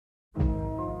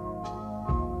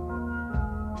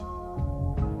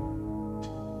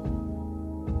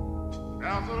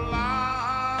There's a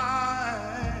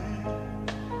light,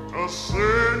 a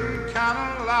certain kind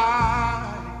of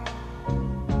light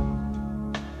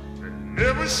that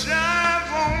never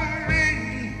shines on me.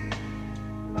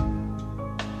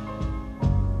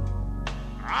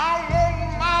 I want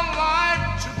my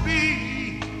life to be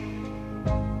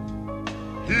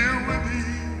here with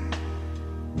you,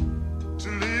 to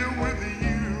live with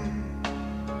you.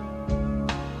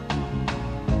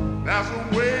 There's a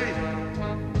way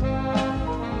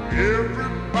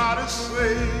everybody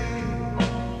say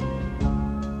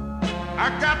I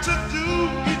got to do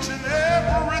each and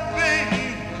everything.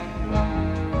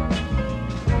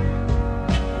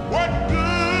 What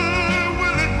good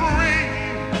will it bring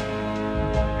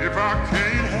if I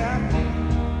can't have you?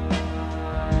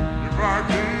 If I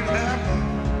can't have you,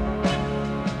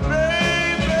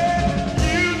 baby,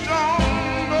 you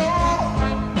don't know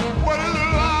what it's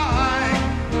like.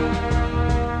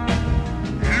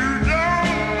 You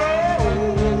don't know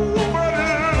what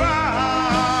it's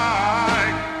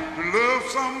like to love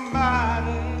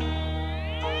somebody,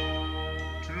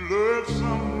 to love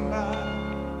somebody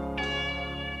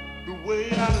the way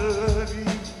I love you.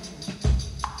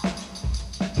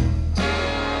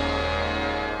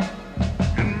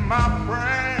 In my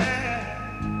prayers,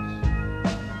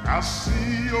 I see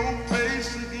your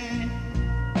face again.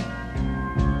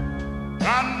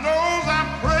 God knows I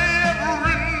pray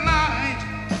every night.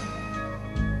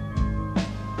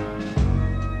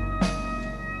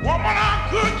 Woman, how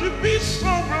could you be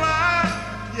so blind?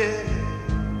 Yeah.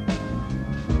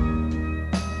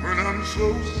 When I'm so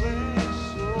sad,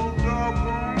 so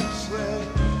doggone sad.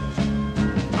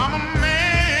 I'm a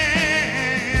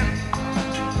man.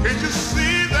 Can't you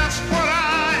see that's what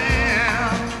I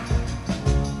am?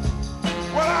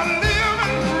 Well, I live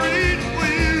and breathe for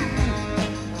you.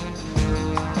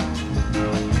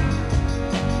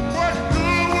 What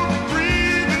good would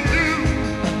breathing do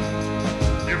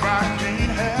if I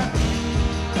can't have you?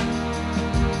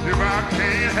 If I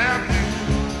can't have you,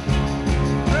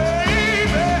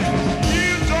 baby,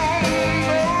 you don't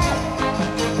know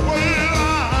what it's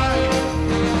like.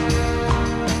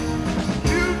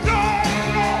 You don't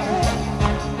know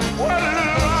what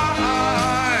it's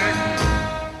like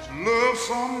to love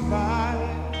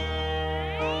somebody,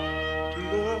 to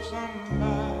love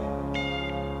somebody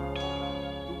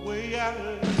the way I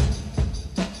love you.